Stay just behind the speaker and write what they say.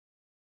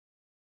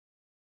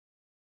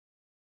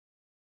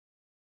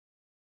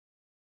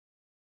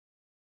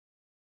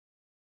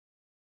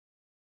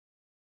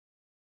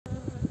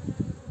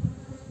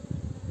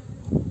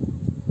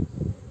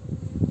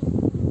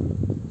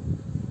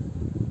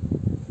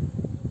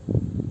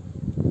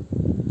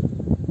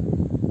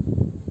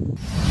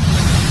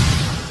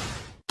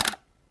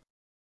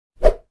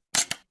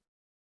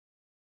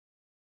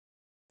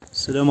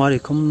السلام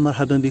عليكم،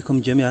 مرحبا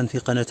بكم جميعا في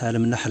قناة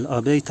عالم النحل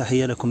أبي.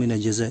 تحية لكم من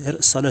الجزائر.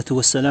 الصلاة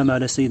والسلام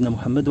على سيدنا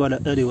محمد وعلى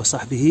آله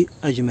وصحبه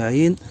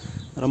أجمعين.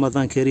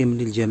 رمضان كريم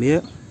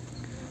للجميع.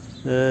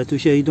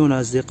 تشاهدون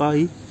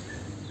أصدقائي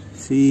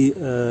في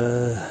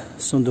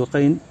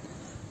صندوقين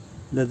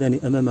اللذان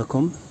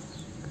أمامكم.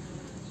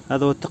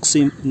 هذا هو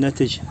التقسيم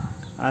الناتج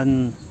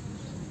عن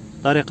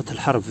طريقة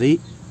الحرف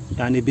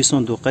يعني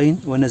بصندوقين،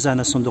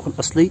 ونزعنا الصندوق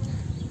الأصلي.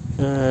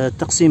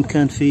 التقسيم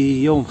كان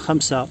في يوم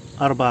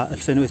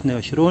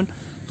 5/4/2022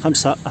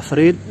 5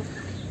 أفريل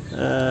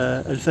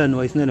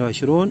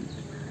 2022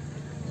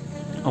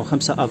 أو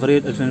 5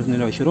 أفريل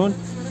 2022.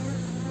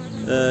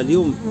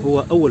 اليوم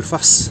هو أول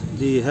فحص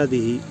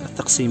لهذه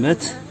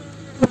التقسيمات.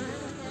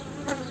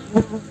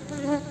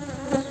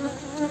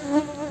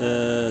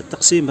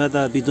 التقسيم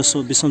هذا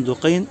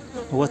بصندوقين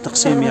هو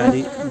تقسيم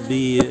يعني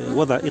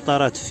بوضع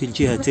إطارات في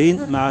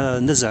الجهتين مع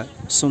نزع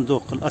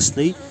الصندوق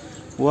الأصلي،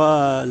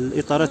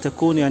 والإطارات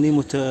تكون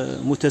يعني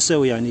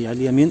متساوية يعني على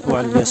اليمين أو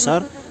على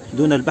اليسار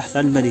دون البحث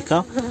عن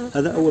الملكة.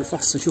 هذا أول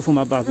فحص نشوفه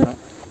مع بعضنا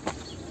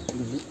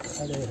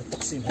على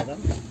التقسيم هذا.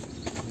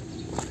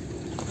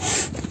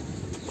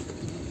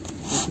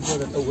 نشوف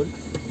هذا الأول.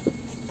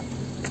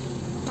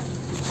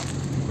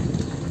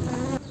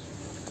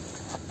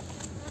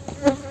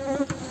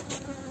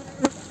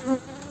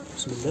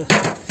 بسم الله.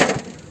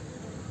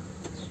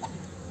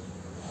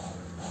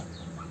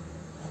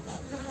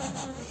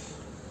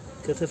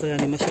 كثافة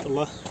يعني ما شاء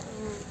الله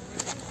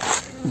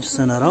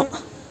سنرى.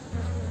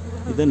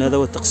 إذن هذا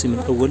هو التقسيم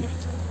الأول،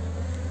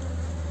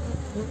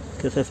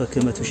 كثافة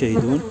كما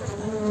تشاهدون.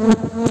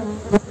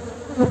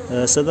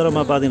 سنرى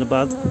مع بعضنا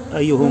البعض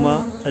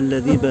أيهما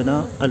الذي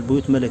بنى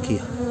البيوت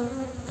الملكية.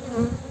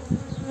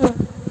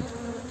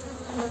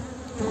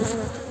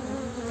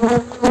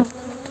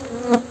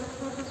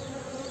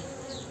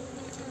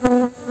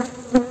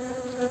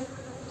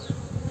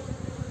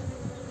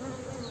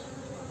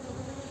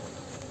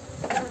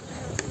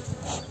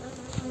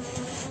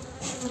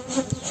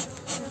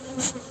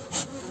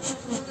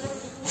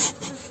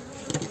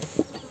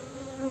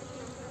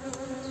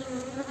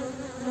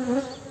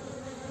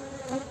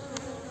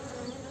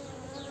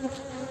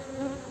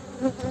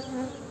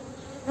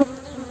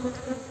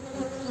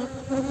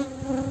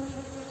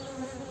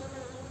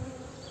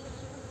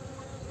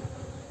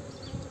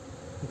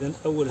 إذن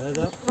أول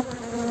هذا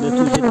لا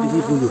توجد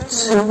به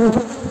بيوت،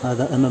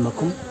 هذا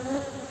أمامكم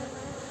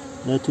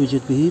لا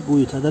توجد به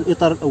بيوت. هذا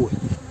الإطار الأول.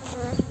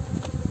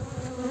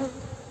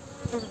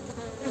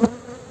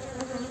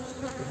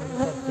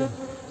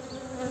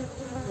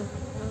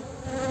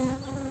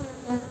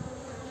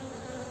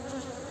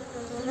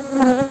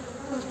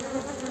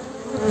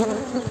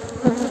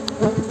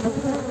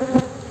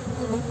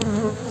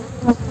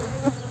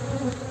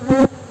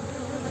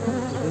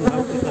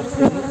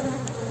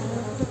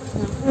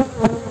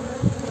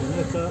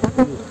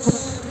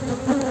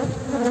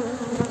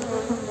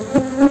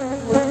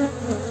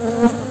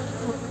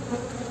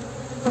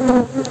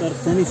 الإطار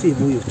الثاني فيه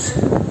بيوت.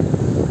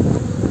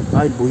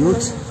 هاي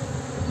البيوت،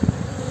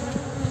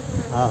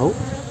 هاهو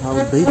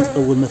البيت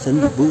أول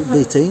مثلا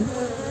بيتين،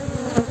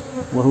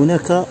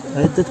 وهناك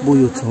عدة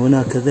بيوت،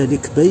 هنا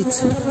كذلك بيت.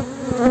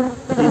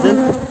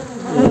 إذن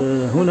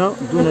هنا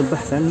دون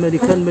البحث عن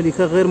الملكة،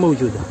 الملكة غير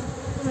موجودة.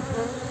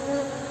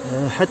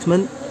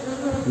 حتما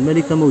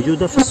الملكة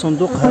موجودة في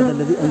الصندوق هذا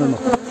الذي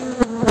أمامكم.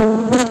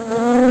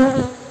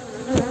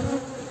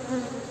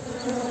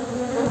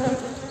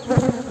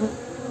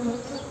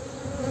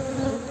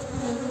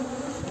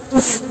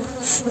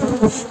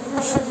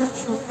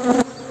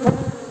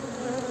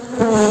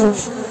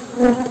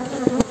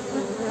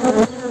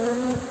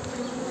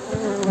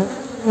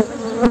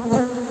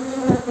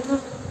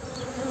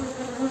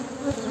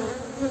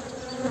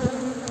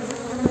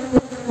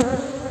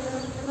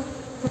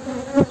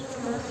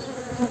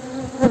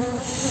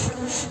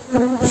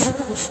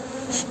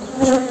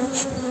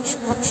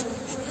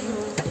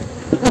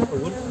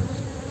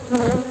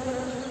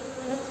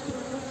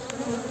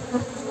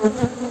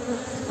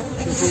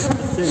 شوفوا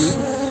الثاني.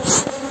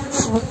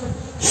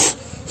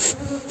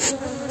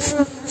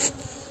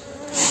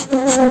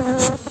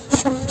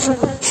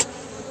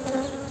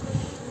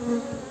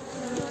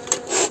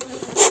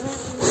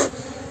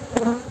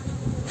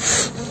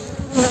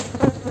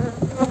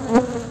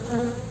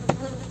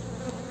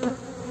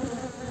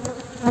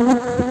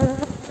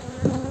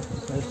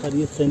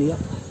 الخلية الثانية.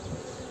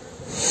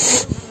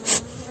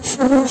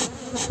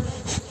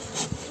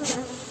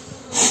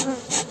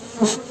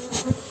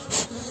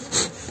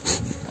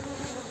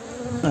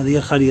 هذه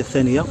الخلية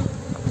الثانية.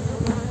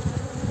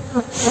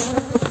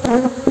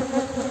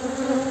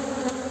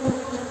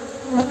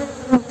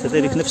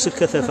 كذلك نفس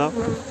الكثافة.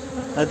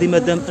 هذه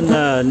مادام أن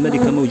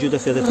الملكة موجودة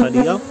في هذه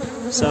الخلية،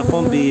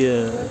 سأقوم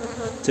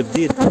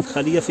بتبديل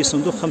الخلية في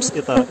صندوق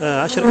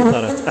 10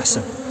 إطارات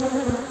أحسن.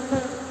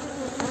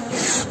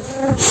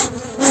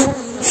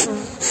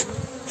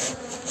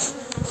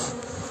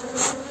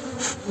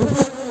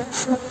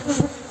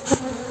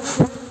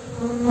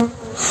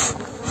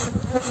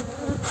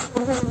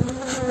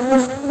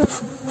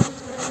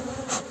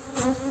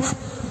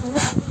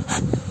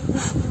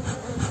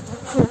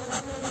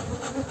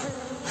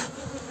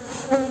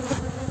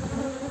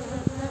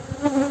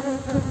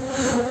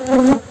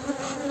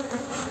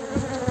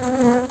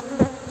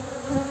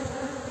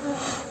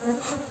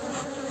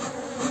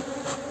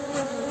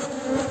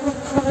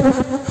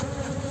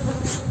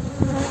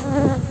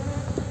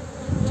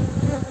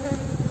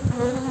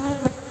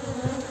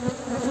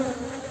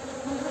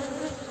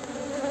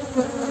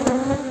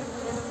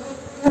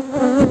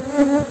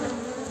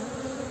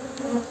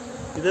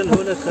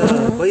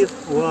 هناك بيض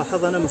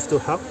وحضنة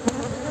مفتوحة.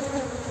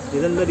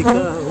 إذا الملكة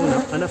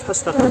هنا، أنا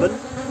فحصت قبل،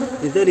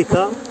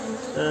 لذلك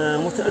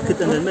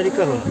متأكد أن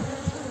الملكة هنا.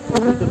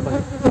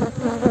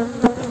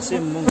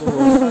 تقسيم منذ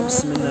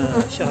 5 من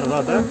شهر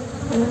الرابع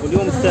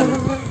واليوم 8.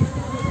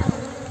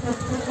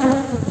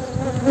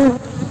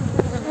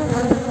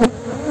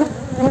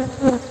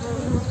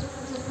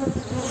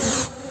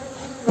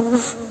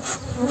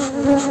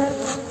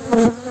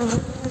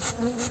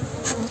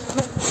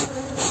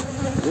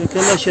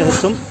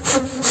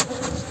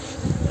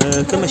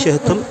 كما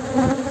شاهدتم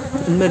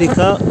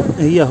الملكة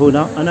هي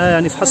هنا. أنا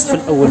يعني فحصت في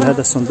الأول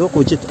هذا الصندوق،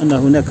 وجدت أن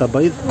هناك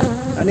بيض،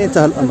 يعني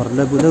انتهى الأمر،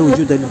 لا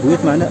وجود للبيوت،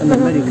 معناه أن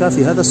الملكة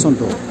في هذا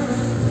الصندوق.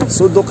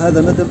 الصندوق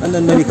هذا مادام أن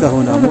الملكة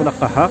هنا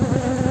ملقحة،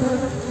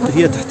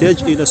 هي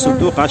تحتاج إلى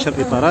صندوق 10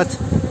 إطارات،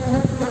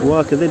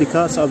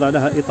 وكذلك سأضع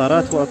لها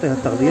إطارات وأعطيها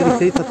التغذية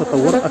لكي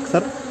تتطور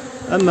أكثر.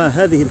 أما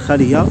هذه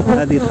الخلية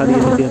التي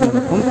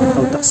أمامكم،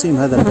 أو تقسيم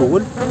هذا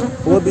الأول،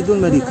 هو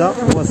بدون ملكة،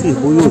 وفيه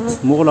بيوت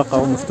مغلقة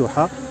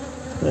ومفتوحة.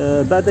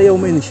 بعد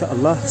يومين إن شاء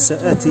الله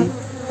سآتي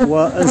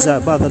وأنزع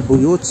بعض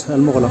البيوت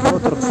المغلقة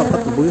وأترك فقط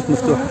البيوت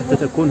مفتوحة حتى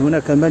تكون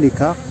هناك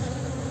ملكة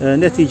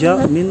ناتجة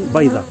من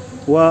بيضة.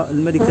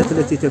 والملكات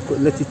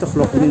التي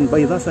تخلق من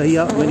بيضة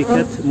فهي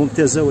ملكات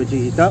ممتازة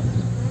وجيدة،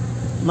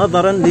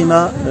 نظرا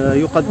لما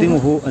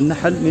يقدمه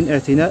النحل من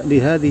اعتناء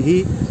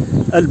لهذه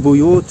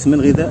البيوت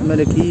من غذاء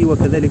ملكي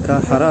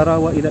وكذلك حرارة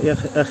وإلى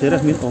آخره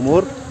من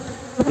أمور.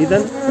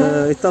 إذا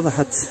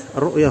اتضحت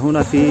الرؤية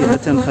هنا في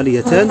هاتان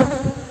الخليتان،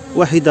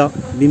 واحدة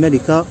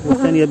بملكة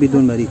والثانية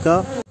بدون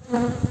ملكة.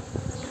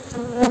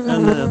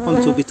 أنا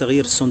قمت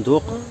بتغيير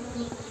الصندوق،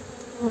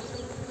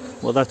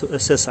 وضعت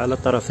الأساس على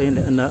الطرفين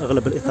لأن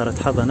أغلب الإطارات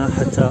حضنة،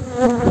 حتى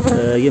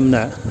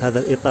يمنع هذا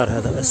الإطار،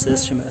 هذا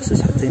الأساس، شمع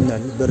أساس، حتى يمنع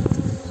البرد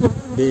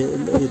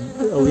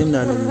أو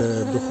يمنع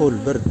دخول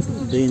البرد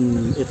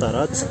بين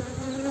الإطارات.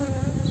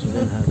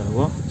 إذن هذا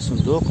هو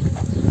صندوق.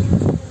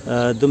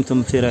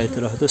 دمتم في رعاية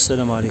الله،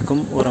 والسلام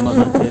عليكم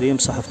ورمضان كريم.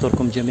 صح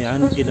أفطركم جميعا،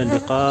 إلى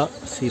اللقاء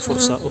في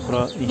فرصة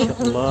أخرى إن شاء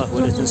الله،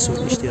 ولا تنسوا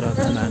الاشتراك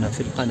معنا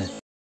في القناة.